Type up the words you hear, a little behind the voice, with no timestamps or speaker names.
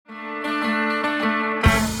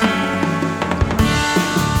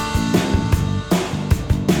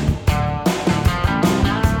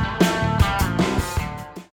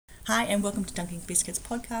and welcome to Dunking Biscuits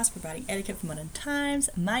podcast, providing etiquette for modern times.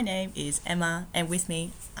 My name is Emma, and with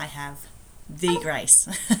me I have the Grace.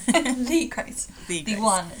 The Grace. The Grace.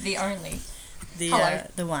 one, the only.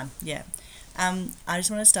 The one, yeah. I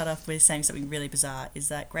just want to start off with saying something really bizarre, is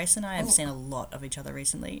that Grace and I have seen a lot of each other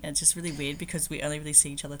recently, and it's just really weird because we only really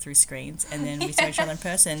see each other through screens, and then we saw each other in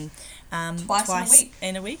person twice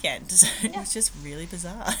in a weekend. So it's just really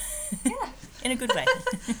bizarre. Yeah. In a good way.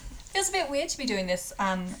 Feels a bit weird to be doing this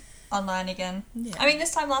online again. Yeah. I mean,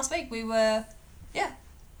 this time last week we were,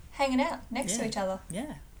 hanging out next to each other.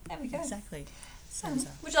 Yeah. There we go. Exactly. So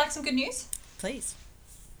Would you like some good news? Please.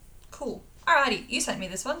 Cool. Alrighty, you sent me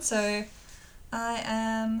this one, so I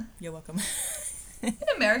am... You're welcome. in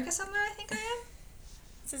America somewhere, I think I am.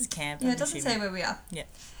 This is camp. Yeah, it doesn't say where we are. Yeah.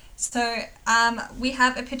 So, we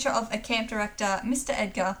have a picture of a camp director, Mr.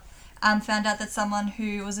 Edgar, found out that someone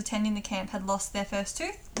who was attending the camp had lost their first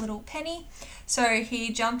tooth, little Penny. So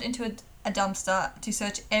he jumped into a dumpster to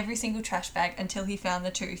search every single trash bag until he found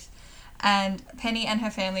the tooth. And Penny and her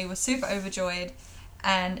family were super overjoyed.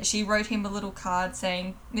 And she wrote him a little card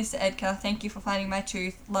saying, "Mr. Edgar, thank you for finding my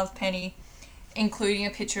tooth. Love, Penny," including a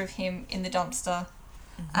picture of him in the dumpster.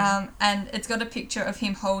 Mm-hmm. And it's got a picture of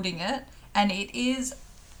him holding it, and it is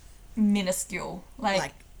minuscule.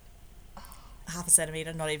 Like half a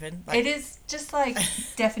centimetre, not even. It is just like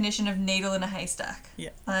definition of needle in a haystack.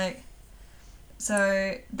 Yeah.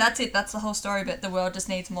 So that's it. That's the whole story. But the world just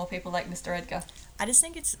needs more people like Mr. Edgar. I just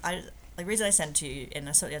think the reason I sent it to you, and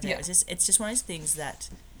I saw it the other day, was it's just one of those things that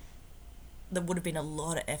there would have been a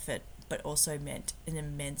lot of effort, but also meant an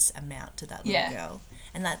immense amount to that little girl.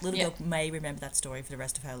 And that little girl may remember that story for the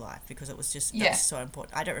rest of her life because it was just that's so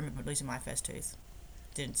important. I don't remember losing my first tooth.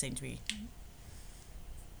 Didn't seem to be.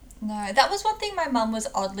 No, that was one thing my mum was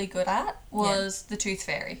oddly good at, was the tooth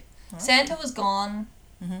fairy. Oh. Santa was gone.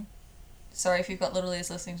 Mm-hmm. Sorry if you've got little ears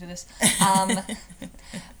listening to this.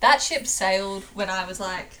 That ship sailed when I was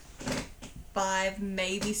like 5,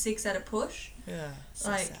 maybe 6 at a push. Yeah,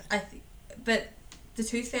 so sad. But the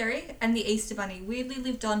tooth fairy and the Easter bunny weirdly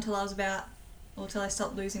lived on till I was till I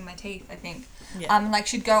stopped losing my teeth, I think. Yeah.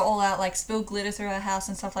 She'd go all out, spill glitter through her house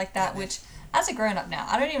and stuff like that, which, as a grown-up now,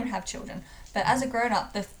 I don't even have children, but as a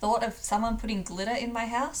grown-up, the thought of someone putting glitter in my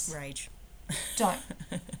house... Rage. Don't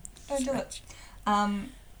do it.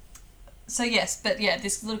 So yes, but yeah,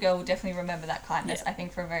 this little girl will definitely remember that kindness, I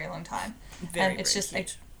think, for a very long time. Very, and it's very just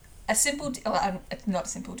cute. a simple... it's not a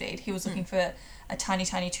simple deed. He was looking for a tiny,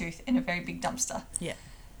 tiny tooth in a very big dumpster. Yeah.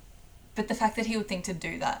 But the fact that he would think to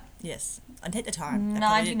do that... Yes. And take the time.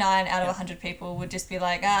 99 out of 100 people would just be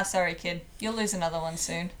like, sorry, kid, you'll lose another one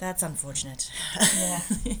soon. That's unfortunate. Yeah.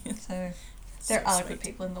 So there are good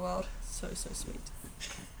people in the world. So sweet.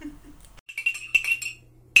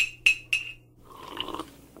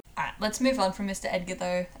 Alright, let's move on from Mr. Edgar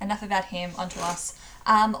though. Enough about him, onto us.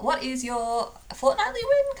 What is your fortnightly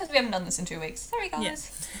win? Because we haven't done this in 2 weeks. Sorry,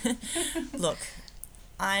 guys. Yeah. Look,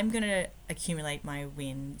 I'm going to accumulate my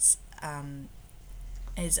wins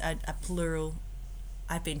as a plural.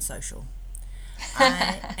 I've been social.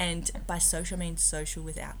 And by social, I mean social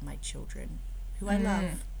without my children, who I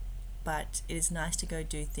love. But it is nice to go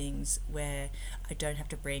do things where I don't have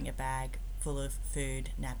to bring a bag full of food,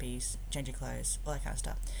 nappies, changing clothes, all that kind of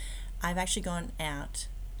stuff. I've actually gone out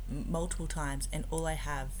multiple times and all I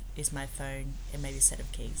have is my phone and maybe a set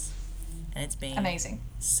of keys. And it's been amazing.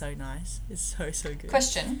 So nice. It's so good.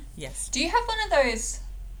 Question. Yes. Do you have one of those...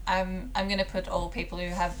 I'm going to put all people who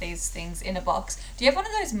have these things in a box. Do you have one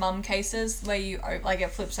of those mum cases where you, it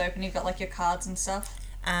flips open, you've got, your cards and stuff?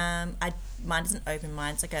 Mine doesn't open.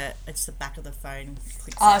 Mine's it's the back of the phone.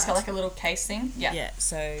 It's got a little case thing. Yeah. Yeah.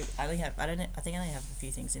 So I think I only have a few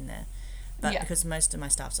things in there, but because most of my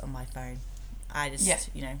stuff's on my phone, I just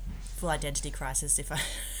full identity crisis if I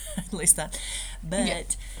lose that.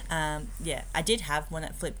 But I did have one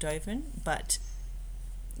that flipped open, but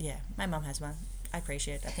my mum has one. I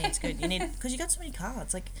appreciate it. I think it's good. You need because you got so many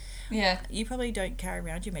cards. You probably don't carry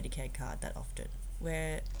around your Medicaid card that often.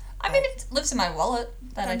 Where it lives in my wallet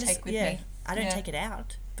that I take with me. I don't take it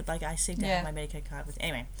out, but I seem to have my Medicaid card with.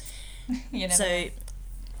 Anyway, know.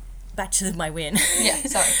 Back to my win. Yeah,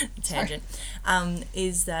 sorry. Tangent.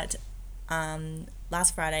 Is that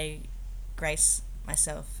last Friday, Grace,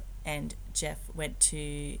 myself, and Jeff went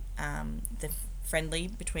to the friendly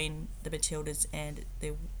between the Matildas and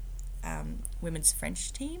the women's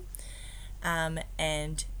French team,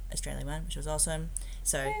 and Australia won, which was awesome.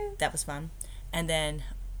 So that was fun. And then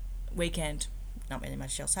weekend, not really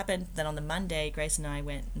much else happened. Then on the Monday, Grace and I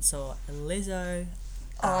went and saw Lizzo.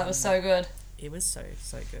 It was so good. It was so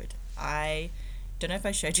good. I don't know if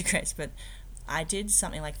I showed you, Grace, but I did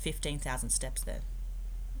something like 15,000 steps there.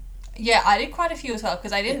 Yeah, I did quite a few as well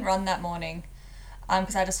because I didn't run that morning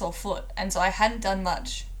because I had a sore foot. And so I hadn't done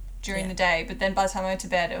much during the day. But then by the time I went to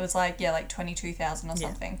bed, it was like, 22,000 or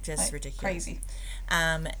something. Just like, ridiculous. Crazy.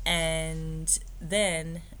 And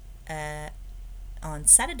then on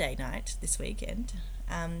Saturday night this weekend,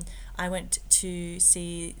 I went to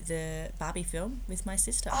see the Barbie film with my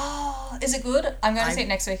sister. Oh, is it good? I'm going to see it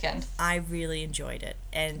next weekend. I really enjoyed it.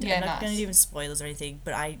 And I'm not going to give spoilers or anything,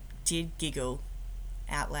 but I did giggle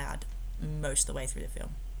out loud most of the way through the film.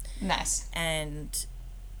 Nice. And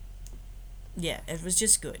yeah, it was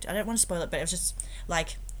just good. I don't want to spoil it, but it was just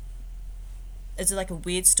like, it's like a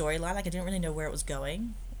weird storyline. Like I didn't really know where it was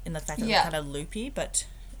going, in the fact that it was kind of loopy, but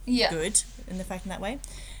good in the fact in that way.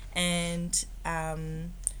 And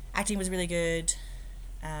acting was really good.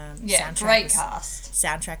 Great cast.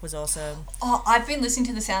 Soundtrack was awesome. Oh, I've been listening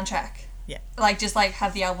to the soundtrack. Yeah.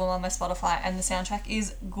 Have the album on my Spotify, and the soundtrack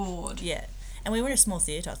is good. Yeah. And we were in a small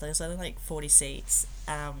theatre, so there was only like 40 seats.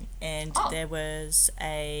 And there was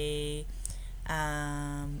a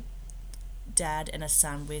dad and a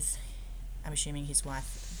son with, I'm assuming his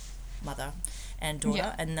wife, mother, and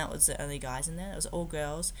daughter, and that was the only guys in there. It was all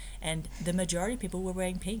girls, and the majority of people were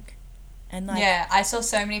wearing pink. And I saw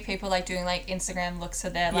so many people doing Instagram looks, so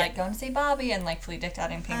they're going to see Barbie and fully decked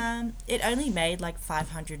out in pink. It only made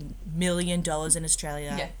 $500 million in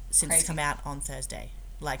Australia since it's come out on Thursday.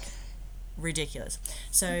 Ridiculous.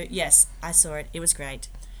 So yes, I saw it. It was great.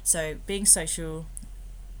 So being social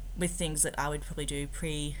with things that I would probably do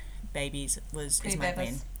pre-babies is my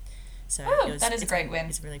win. So that is a great win.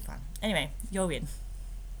 It's really fun. Anyway, your win.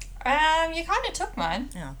 You kind of took mine.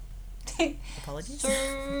 Oh. Apologies.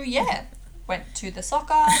 So yeah, went to the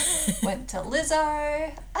soccer, went to Lizzo.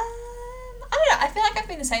 I don't know. I feel like I've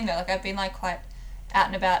been the same though. I've been quite out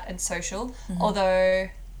and about and social. Although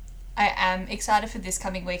I am excited for this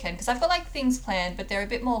coming weekend because I've got things planned, but they're a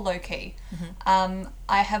bit more low key.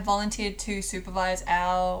 I have volunteered to supervise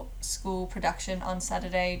our school production on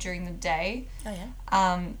Saturday during the day. Oh yeah.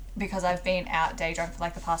 Because I've been out day drunk for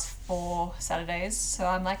the past 4 Saturdays, so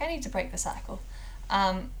I'm I need to break the cycle.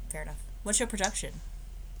 Fair enough. What's your production?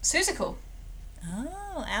 Susical.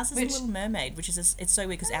 Oh, ours is a Little Mermaid, which is it's so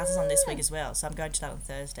weird because ours is on this week as well. So I'm going to that on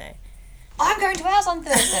Thursday. I'm going to ours on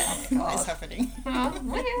Thursday. Oh my god. What is happening?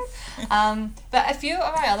 But a few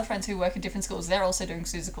of my other friends who work at different schools, they're also doing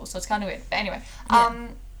Susical, so it's kind of weird. But anyway,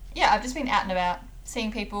 I've just been out and about,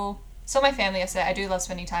 seeing people. Saw my family yesterday. I do love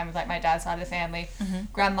spending time with my dad's side of the family.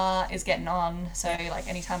 Grandma is getting on, so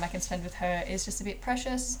any time I can spend with her is just a bit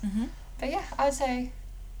precious. But yeah, I would say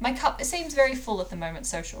my cup, it seems very full at the moment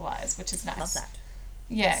social-wise, which is nice. Love that.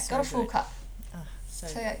 Yeah, That's got a so full good. cup. Oh, so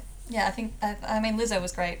yeah, I think, Lizzo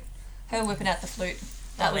was great. Her whipping out the flute,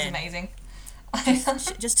 that was amazing.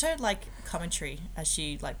 just her commentary as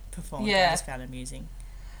she performed. I just found amusing.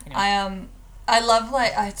 Anyway. I love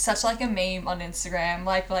it's such a meme on Instagram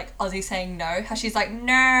Ozzy saying no, how she's no,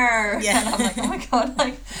 yeah, and I'm oh my god,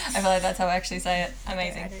 I feel that's how I actually say it.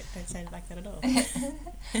 Amazing. Yeah, I don't say it like that at all.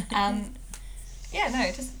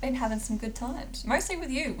 Just been having some good times, mostly with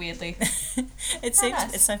you, weirdly. It seems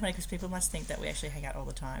nice. It's so funny because people must think that we actually hang out all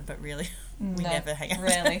the time, but really we never hang out.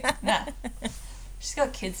 Really, nah. She's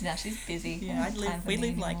got kids now. She's busy. Yeah, we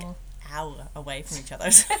live hour away from each other.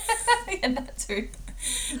 Yeah, that too.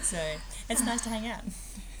 So it's nice to hang out.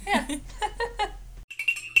 Yeah.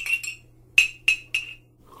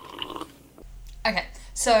 Okay,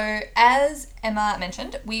 so as Emma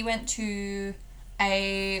mentioned, we went to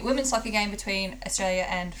a women's soccer game between Australia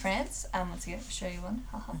and France. Once again, Australia won.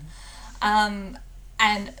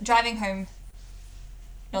 And driving home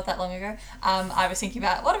not that long ago, I was thinking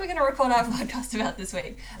about what are we going to record our podcast about this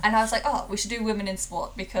week? And I was we should do women in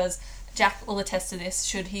sport because Jack will attest to this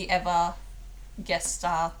should he ever guest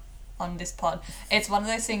star on this pod. It's one of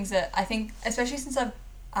those things that I think, especially since I've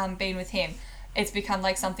been with him, it's become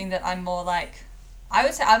something that I'm more I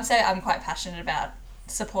would say I'm quite passionate about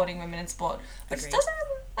supporting women in sport, which Agreed. doesn't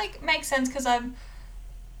make sense because I'm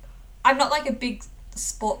not a big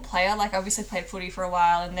sport player. I obviously played footy for a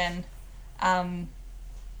while and then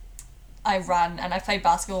I run and I played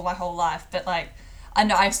basketball my whole life, but I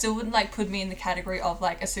know I still wouldn't put me in the category of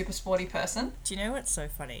a super sporty person. Do you know what's so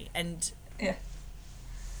funny? And yeah,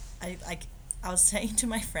 I was saying to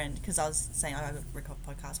my friend, because I was saying I record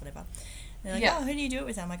podcast, whatever. And they're oh, who do you do it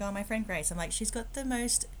with? I'm oh, my friend Grace. I'm she's got the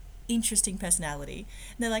most interesting personality.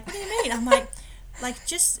 And they're what do you mean? I'm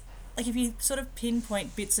just if you sort of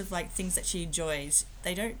pinpoint bits of things that she enjoys,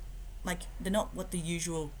 they don't they're not what the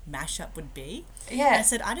usual mashup would be. Yeah. And I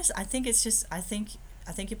said I think it's just I think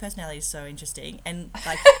your personality is so interesting, and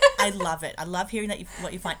I love it. I love hearing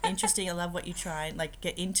what you find interesting. I love what you try and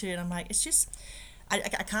get into, and I'm it's just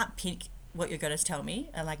I can't pick what you're going to tell me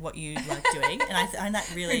and like what you like doing, and I find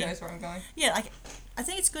that really. Who knows where I'm going? Yeah, like I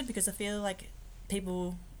think it's good because I feel like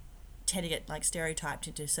people tend to get like stereotyped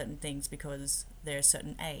into certain things because they're a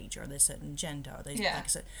certain age or they're a certain gender or they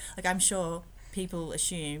like I'm sure people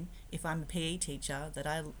assume if I'm a PE teacher that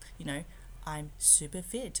I'm super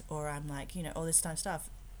fit or I'm like all this kind of stuff.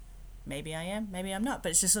 Maybe I am, maybe I'm not, but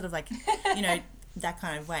it's just sort of like that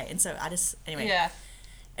kind of way. And so I just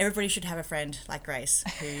everybody should have a friend like Grace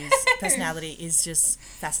whose personality is just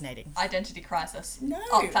fascinating. Identity crisis. No.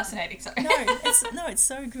 Oh, fascinating. Sorry. It's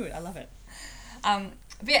so good. I love it.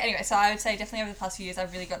 But yeah, anyway, so I would say definitely over the past few years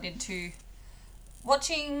I've really gotten into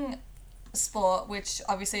watching sport, which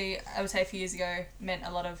obviously I would say a few years ago meant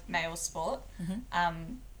a lot of male sport.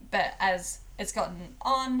 Mm-hmm. But as it's gotten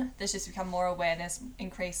on, there's just become more awareness,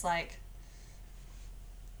 increased like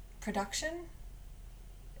production.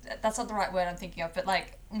 That's not the right word I'm thinking of, but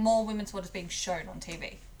like more women's sport is being shown on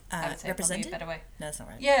TV. I would say represented? probably a better way. No, that's not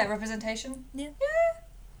right. Yeah, representation. Yeah.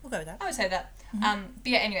 We'll go with that. I would say that. Mm-hmm.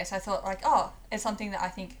 But yeah, anyway, so I thought like, it's something that I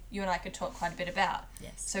think you and I could talk quite a bit about.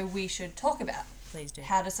 Yes. So we should talk about Please do.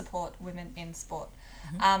 how to support women in sport.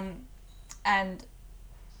 Mm-hmm. And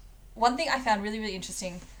one thing I found really, really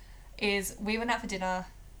interesting is we went out for dinner,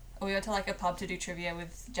 or we went to like a pub to do trivia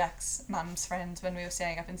with Jack's mum's friends when we were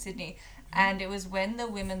staying up in Sydney. Mm-hmm. And it was when the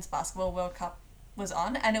Women's Basketball World Cup was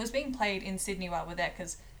on, and it was being played in Sydney while we were there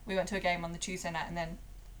because we went to a game on the Tuesday night and then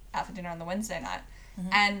out for dinner on the Wednesday night. Mm-hmm.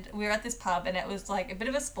 And we were at this pub and it was like a bit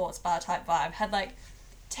of a sports bar type vibe. Had like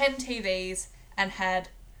 10 TVs and had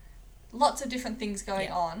lots of different things going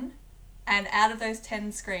on. And out of those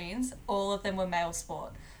 10 screens, all of them were male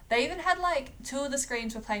sport. They even had like 2 of the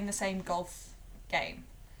screens were playing the same golf game.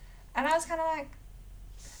 And I was kind of like...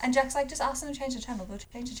 And Jack's like, just ask them to change the channel. They'll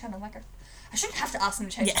change the channel. I'm like, I shouldn't have to ask them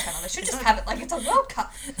to change the channel. They should just have it like it's a World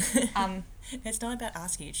Cup. It's not about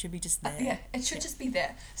asking. It should be just there. Yeah, it should just be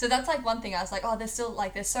there. So that's like one thing. I was like, there's still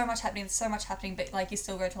like there's so much happening, but like you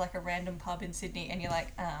still go to like a random pub in Sydney and you're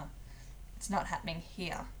like, it's not happening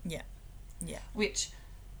here. Yeah. Yeah. Which.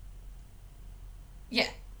 Yeah.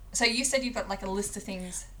 So you said you've got like a list of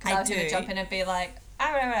things. I was going to jump in and be like, but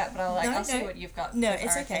I'm like, I'll see what you've got. No,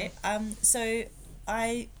 it's okay. So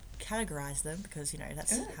I categorize them because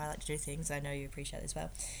that's how I like to do things. I know you appreciate it as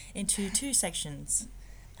well. Into 2 sections.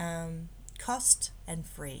 Cost and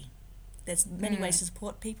free. There's many ways to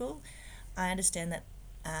support people. I understand that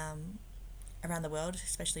around the world,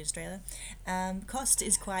 especially Australia, cost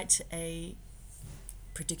is quite a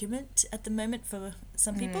predicament at the moment for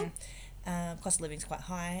some people. Cost of living is quite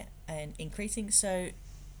high and increasing, so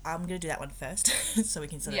I'm going to do that one first so we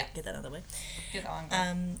can sort of get that out of the way. Get that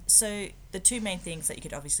one. So the 2 main things that you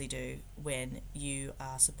could obviously do when you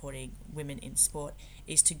are supporting women in sport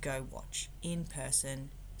is to go watch in person,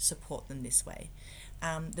 support them this way.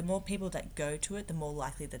 The more people that go to it, the more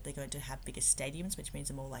likely that they're going to have bigger stadiums, which means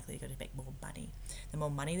the more likely they're going to make more money. The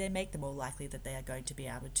more money they make, the more likely that they are going to be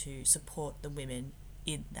able to support the women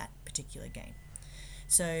in that particular game.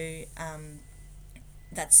 So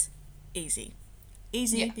that's easy.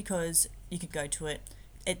 Because you could go to it.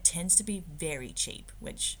 It tends to be very cheap,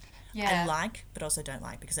 which I like, but also don't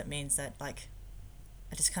like because it means that like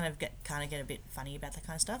I just kind of get a bit funny about that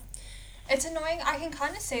kind of stuff. It's annoying. I can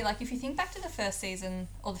kind of see, like, if you think back to the first season,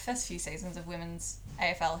 or the first few seasons of women's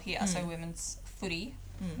AFL here, so women's footy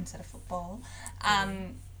instead of football,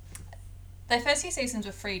 the first few seasons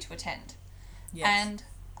were free to attend. Yes. And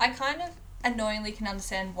I kind of annoyingly can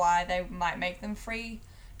understand why they might make them free,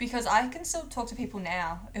 because I can still talk to people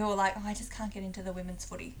now who are like, I just can't get into the women's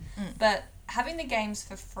footy. But having the games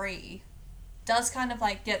for free does kind of,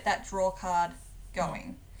 like, get that draw card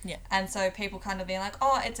going. Yeah. And so people kind of being like,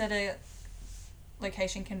 it's at a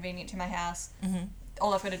location convenient to my house.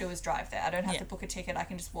 All I've got to do is drive there. I don't have to book a ticket. I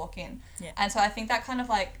can just walk in. Yeah. And so I think that kind of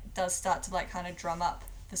like does start to like kind of drum up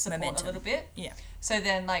the support momentum a little bit. Yeah. So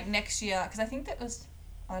then like next year, because I think that was,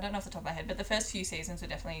 I don't know off the top of my head, but the first few seasons were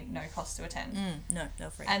definitely no cost to attend. No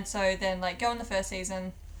free. And so then like go in the first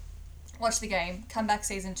season, watch the game, come back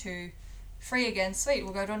season 2, free again, sweet,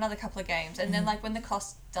 we'll go to another couple of games. And then like when the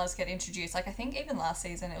cost does get introduced, like I think even last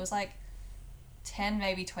season it was like $10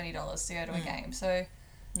 maybe $20 to go to a game. So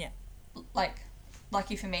like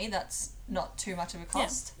lucky for me that's not too much of a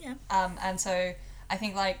cost. And so I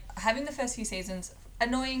think like having the first few seasons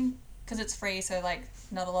annoying because it's free, so like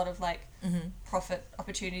not a lot of like profit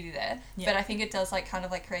opportunity there, but I think it does like kind of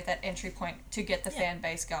like create that entry point to get the fan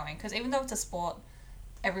base going, because even though it's a sport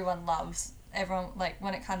everyone like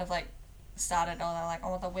when it kind of like started, they're like,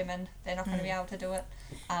 the women, they're not going to be able to do it.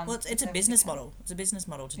 Well, it's a business model. It's a business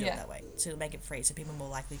model to do it that way, to make it free, so people are more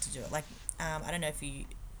likely to do it. Like, I don't know if you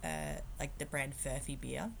like the brand Furphy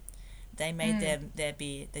beer. They made their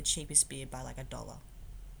beer the cheapest beer by like $1.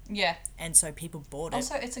 Yeah. And so people bought it.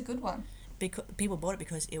 Also, it's a good one. Because people bought it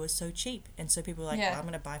because it was so cheap, and so people were like, Yeah. well, I'm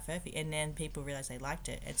going to buy Furphy, and then people realized they liked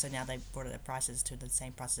it, and so now they brought it at prices to the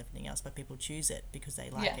same price as everything else, but people choose it because they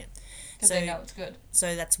like it. Because So they know it's good.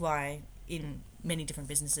 So that's why in many different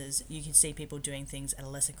businesses you can see people doing things at a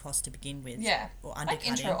lesser cost to begin with, Yeah. or Like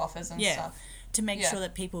undercutting. intro offers and Yeah. stuff. To make Yeah. sure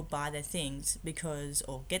that people buy their things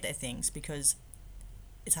or get their things, because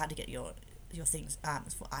it's hard to get your things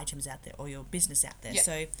for items out there or your business out there. Yeah.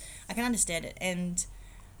 So I can understand it, and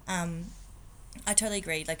I totally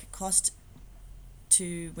agree. Like, cost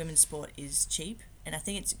to women's sport is cheap, and I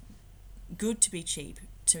think it's good to be cheap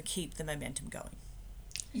to keep the momentum going.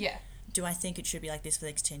 Yeah. Do I think it should be like this for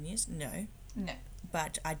the next 10 years? No. No.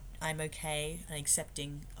 But I'm okay and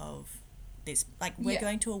accepting of this. Like, we're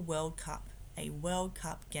going to a World Cup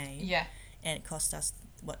game. Yeah. And it cost us,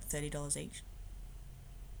 what, $30 each?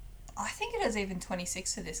 I think it is even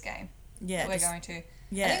 26 for this game. Yeah. That we're going to.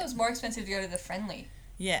 Yeah. I think it was more expensive to go to the friendly.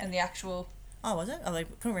 Yeah. Than the actual. Oh, was it? Oh, I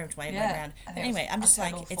couldn't remember which way it Yeah. went around. I think Anyway, it was I'm just a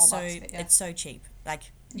like, total it's so $4 of it, yeah. it's so cheap. Like,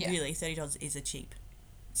 Yeah. really, $30 is a cheap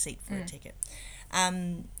seat for a ticket.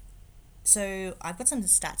 So I've got some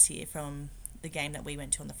stats here from the game that we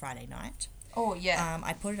went to on the Friday night. Oh, yeah.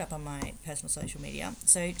 I put it up on my personal social media.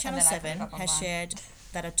 So Channel then I put it 7 up on has mine. shared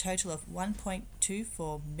that a total of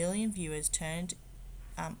 1.24 million viewers turned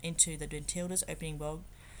into the Matildas opening World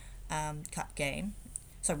Cup game.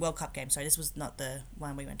 Sorry, World Cup game. Sorry, this was not the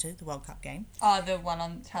one we went to, the World Cup game. Oh, the one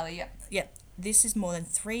on tally, yeah. Yeah, this is more than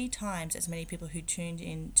 3 times as many people who turned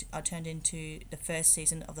into the first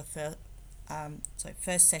season of the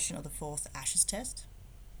first session of the 4th Ashes Test.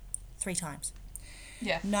 3 times.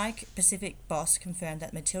 Yeah. Nike Pacific boss confirmed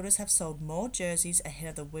that Matildas have sold more jerseys ahead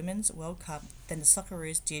of the Women's World Cup than the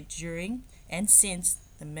Socceroos did during and since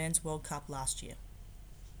the Men's World Cup last year.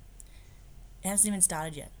 It hasn't even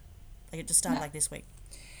started yet. Like, it just started like this week.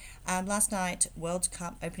 Last night, World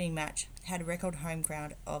Cup opening match had a record home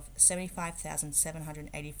crowd of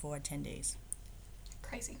 75,784 attendees.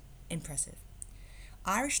 Crazy. Impressive.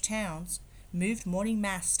 Irish towns moved morning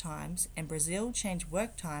mass times, and Brazil changed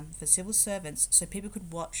work time for civil servants so people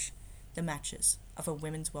could watch the matches of a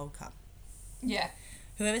Women's World Cup. Yeah.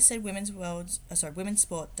 Whoever said women's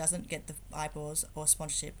sport doesn't get the eyeballs or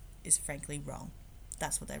sponsorship is frankly wrong.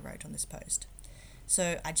 That's what they wrote on this post.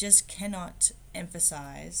 So I just cannot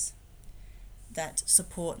emphasize that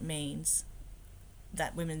support means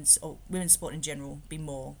that women's sport in general be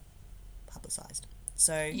more publicized.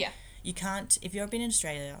 So Yeah. you can't, if you've been in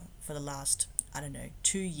Australia for the last,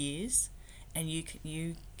 2 years, and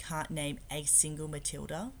you can't name a single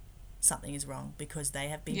Matilda, something is wrong, because they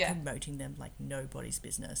have been promoting them like nobody's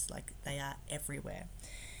business. Like, they are everywhere.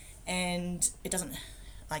 And it doesn't,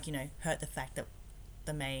 hurt the fact that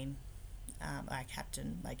the main our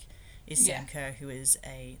captain, is Sam Kerr, who is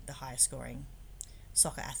the highest scoring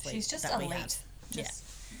soccer athlete. She's just that we elite. have. Just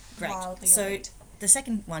Great. wildly So elite. the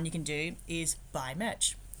second one you can do is buy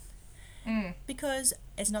merch. Because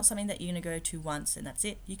it's not something that you're going to go to once and that's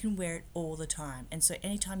it. You can wear it all the time. And so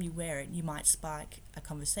anytime you wear it, you might spike a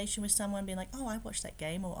conversation with someone being like, oh, I watched that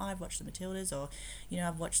game, or I've watched the Matildas, or,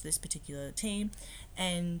 I've watched this particular team.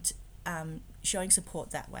 And showing support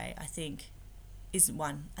that way, I think, is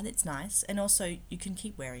one, and it's nice, and also you can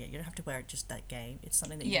keep wearing it. You don't have to wear it just that game. It's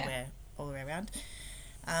something that you can wear all the way around.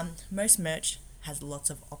 Most merch has lots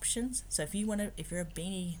of options. So if you're a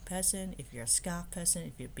beanie person, if you're a scarf person,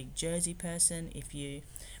 if you're a big jersey person, if you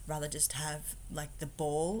rather just have like the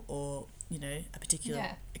ball or a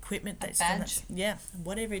particular equipment that's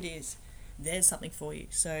whatever it is, there's something for you.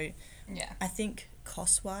 So I think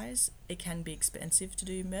cost wise, it can be expensive to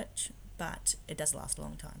do merch, but it does last a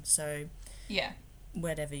long time. So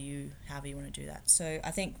however you want to do that. So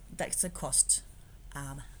I think that's the cost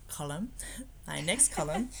column. My next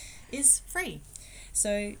column is free.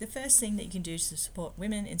 So the first thing that you can do to support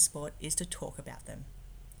women in sport is to talk about them.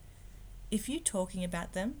 If you're talking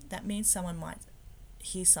about them, that means someone might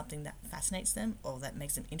hear something that fascinates them or that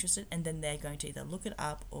makes them interested, and then they're going to either look it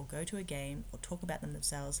up or go to a game or talk about them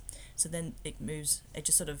themselves. So then it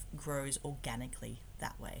just sort of grows organically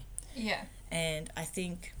that way. Yeah. And I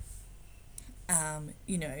think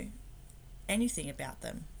anything about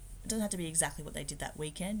them. It doesn't have to be exactly what they did that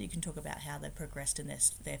weekend. You can talk about how they progressed in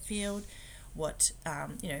their field, what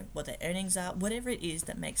what their earnings are, whatever it is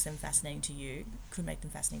that makes them fascinating to you could make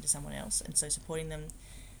them fascinating to someone else. And so supporting them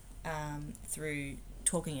through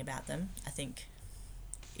talking about them, I think,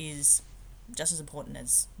 is just as important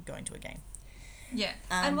as going to a game. Yeah.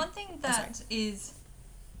 And one thing that is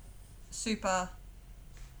super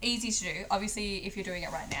easy to do. Obviously, if you're doing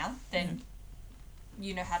it right now, then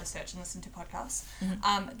you know how to search and listen to podcasts.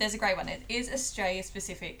 There's a great one. It is Australia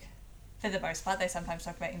specific for the most part. They sometimes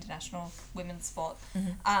talk about international women's sport.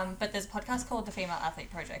 But there's a podcast called The Female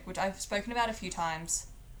Athlete Project, which I've spoken about a few times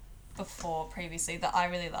before previously, that I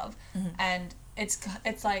really love. And it's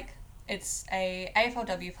a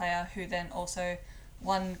AFLW player who then also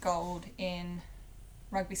won gold in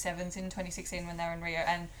rugby sevens in 2016 when they were in Rio,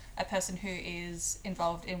 and a person who is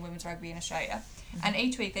involved in women's rugby in Australia. And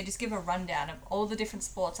each week they just give a rundown of all the different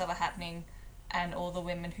sports that were happening and all the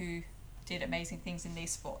women who did amazing things in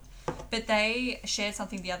these sports. But they shared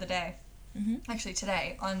something the other day, actually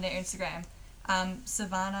today, on their Instagram.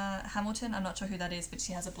 Savannah Hamilton, I'm not sure who that is, but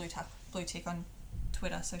she has a blue tick on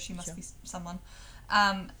Twitter, so she must be someone.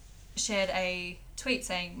 Shared a tweet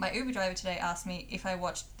saying, "My Uber driver today asked me if I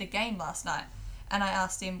watched the game last night, and I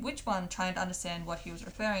asked him which one, trying to understand what he was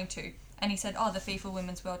referring to. And he said, the FIFA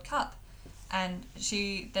Women's World Cup." And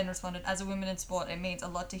she then responded, "As a woman in sport, it means a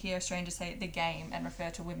lot to hear a stranger say the game and refer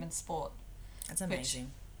to women's sport." That's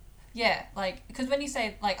amazing. Yeah, like, because when you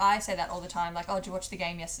say, like, I say that all the time, like, "Did you watch the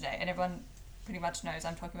game yesterday?" And everyone pretty much knows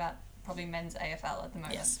I'm talking about probably men's AFL at the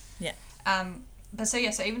moment. Yes, yeah. But so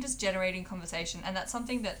even just generating conversation, and that's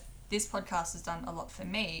something that this podcast has done a lot for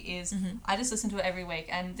me, is I just listen to it every week.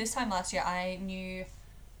 And this time last year, I knew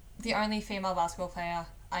the only female basketball player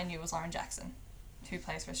I knew was Lauren Jackson, who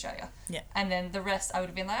plays for Australia. Yeah. And then the rest, I would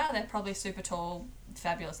have been like, they're probably super tall,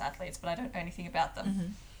 fabulous athletes, but I don't know anything about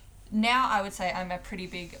them. Now I would say I'm a pretty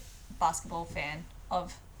big basketball fan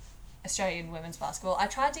of Australian women's basketball. I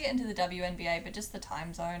tried to get into the WNBA, but just the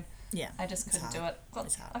time zone. Yeah. I just couldn't do it.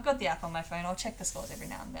 It's hard. I've got the app on my phone. I'll check the scores every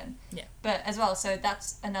now and then. Yeah. But as well, so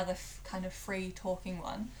that's another kind of free talking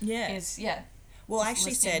one. Yeah. Well, I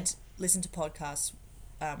actually said listen to podcasts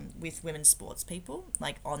with women's sports people,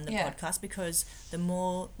 like on the podcast, because the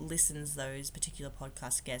more listens those particular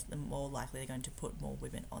podcasts get, the more likely they're going to put more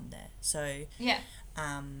women on there. So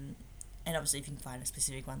and obviously if you can find a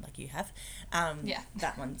specific one like you have,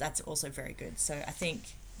 that one, that's also very good. So I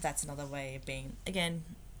think that's another way of being, again,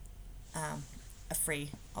 a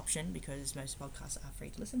free option, because most podcasts are free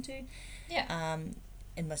to listen to.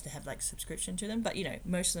 Unless they have like subscription to them, but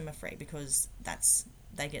most of them are free because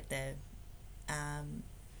they get their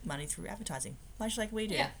money through advertising, much like we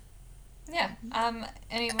do.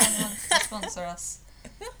 Anyone wants to sponsor us,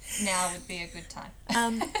 now would be a good time.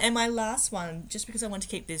 And my last one, just because I want to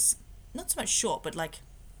keep this not so much short, but like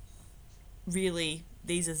really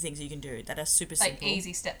these are the things you can do that are super simple, like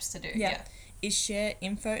easy steps to do. Is share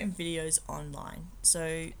info and videos online.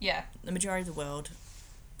 So the majority of the world,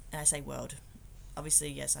 and I say world, obviously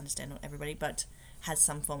yes, I understand not everybody, but has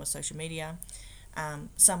some form of social media,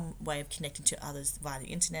 some way of connecting to others via the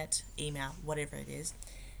internet, email, whatever it is.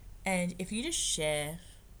 And if you just share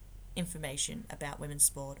information about women's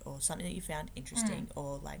sport or something that you found interesting,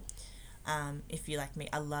 or like if you're like me,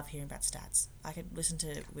 I love hearing about stats. I could listen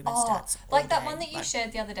to women's stats all like that day, one that you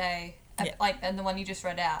shared the other day, and the one you just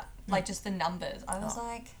read out, like just the numbers. I was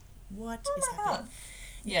like, what is happening?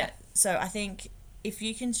 So I think if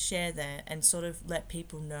you can share that and sort of let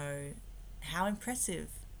people know how impressive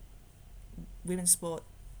women's sport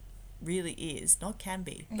really is, not can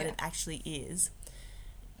be, but it actually is,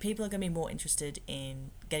 people are going to be more interested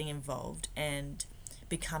in getting involved and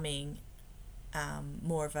becoming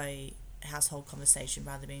more of a household conversation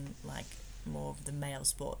rather than being like more of the male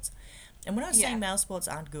sports. And when I was saying male sports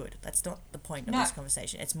aren't good, that's not the point of this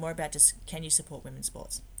conversation. It's more about just, can you support women's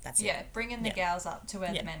sports? That's it. Bringing the gals up to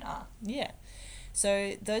where the men are.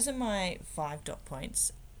 So those are my 5 dot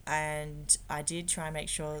points, and I did try and make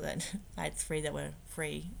sure that I had 3 that were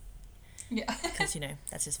free. Because,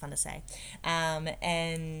 that's just fun to say.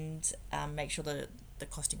 And make sure that the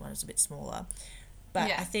costing one is a bit smaller.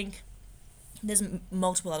 But I think there's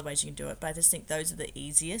multiple other ways you can do it, but I just think those are the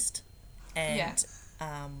easiest and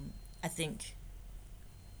I think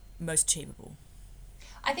most achievable.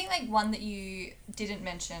 I think like one that you didn't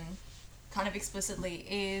mention kind of explicitly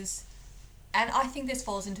is, and I think this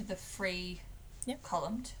falls into the free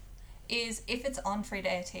column, is if it's on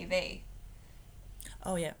free-to-air TV.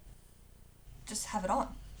 Just have it on.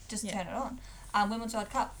 Just turn it on. Women's World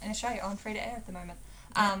Cup in Australia on free-to-air at the moment.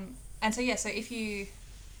 And so if you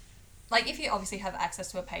obviously have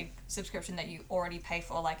access to a paid subscription that you already pay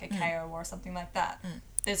for, like a KO or something like that,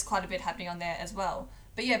 there's quite a bit happening on there as well.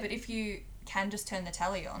 But if you can just turn the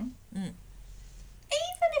tally on, even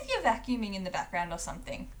if you're vacuuming in the background or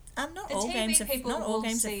something, not all games are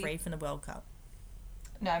free from the World Cup.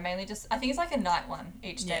 No, mainly just, I think it's like a night one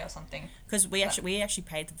each day or something. Because we actually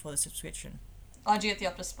paid for the subscription. Oh, do you get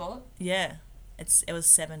the Optus Sport? Yeah. it was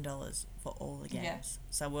 $7 for all the games. Yeah.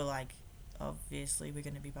 So we're like, obviously we're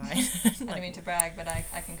going to be buying. I don't mean to brag, but I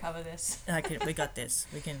can cover this. We got this.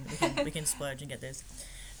 We can splurge and get this.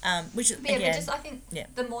 Which But yeah, again, but just I think yeah.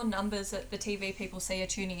 the more numbers that the TV people see are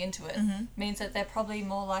tuning into it Mm-hmm. means that they're probably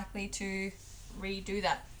more likely to redo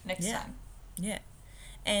that next Yeah. time. Yeah,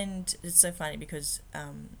 and it's so funny because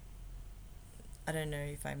I don't know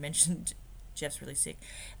if I mentioned Jeff's really sick.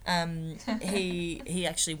 He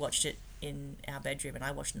actually watched it in our bedroom and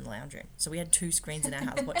I watched it in the lounge room. So we had 2 screens in our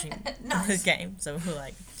house watching Nice. the game. So we were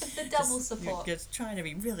like The double support. just trying to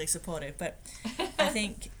be really supportive. But I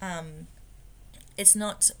think it's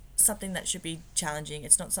not something that should be challenging.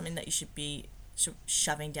 It's not something that you should be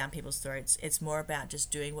shoving down people's throats. It's more about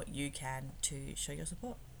just doing what you can to show your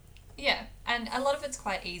support. Yeah, and a lot of it's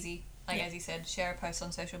quite easy. Like, Yeah. as you said, share a post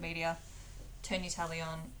on social media, turn your tally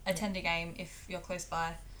on, attend a game if you're close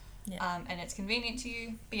by, Yeah. and it's convenient to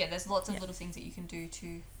you. But yeah, there's lots of Yeah. little things that you can do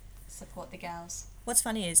to support the gals. What's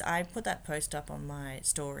funny is I put that post up on my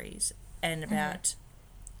stories, and about,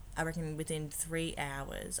 I reckon within 3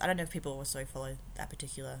 hours, I don't know if people also follow that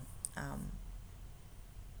particular,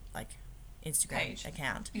 like, Instagram Page.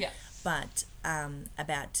 account, Yeah. but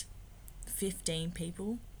about 15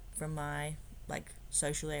 people from my, like,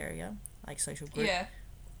 social area, like, social group, Yeah.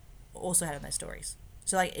 also had on their stories.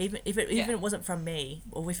 So, like, even if Yeah. it wasn't from me,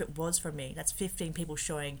 or if it was from me, that's 15 people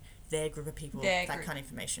showing their group of people Their that group. kind of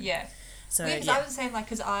information. Yeah. So, Because yeah. I was the same, like,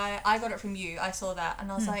 because I got it from you. I saw that,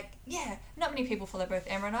 and I was like, yeah, not many people follow both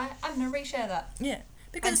Emma and I. I'm going to reshare that. Yeah. And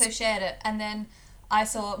Because so shared it, and then I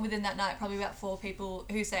saw within that night probably about 4 people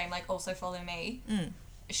who saying, like, also follow me,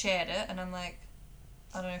 shared it, and I'm like,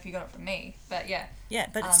 I don't know if you got it from me, but yeah. yeah,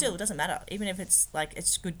 but still, it doesn't matter. Even if it's, like,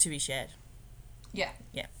 it's good to be shared. Yeah.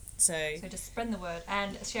 Yeah. So So just spread the word,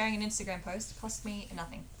 and sharing an Instagram post cost me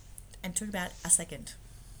nothing. and took about a second.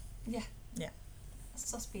 Yeah. Yeah. That's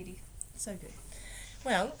so speedy. So good.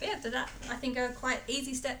 Well, But yeah, so that I think are quite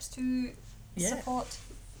easy steps to Yeah. support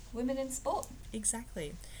women in sport.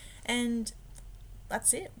 exactly. And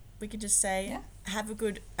that's it. We could just say Yeah. have a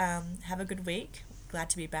good week. Glad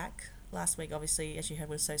to be back. Last week, obviously, as you heard,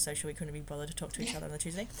 was so social we couldn't be bothered to talk to each other on the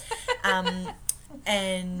Tuesday.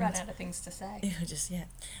 And Ran out of things to say.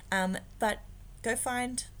 but go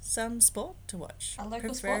find some sport to watch. A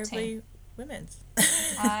local sport preferably women's.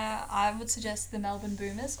 I would suggest the Melbourne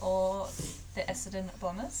Boomers or the Essendon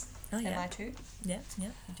Bombers. Oh, They're yeah. my 2. Yeah,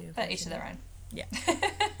 I do. But each of their own. Yeah.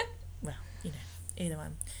 Well, either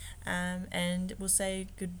one. And we'll say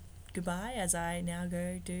goodbye as I now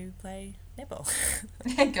go to play netball.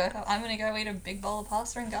 I'm going to go eat a big bowl of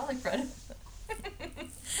pasta and garlic bread.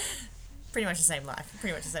 Pretty much the same life.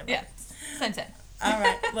 Yeah, same. All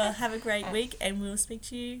right. Well, have a great week, and we'll speak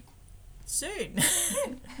to you soon.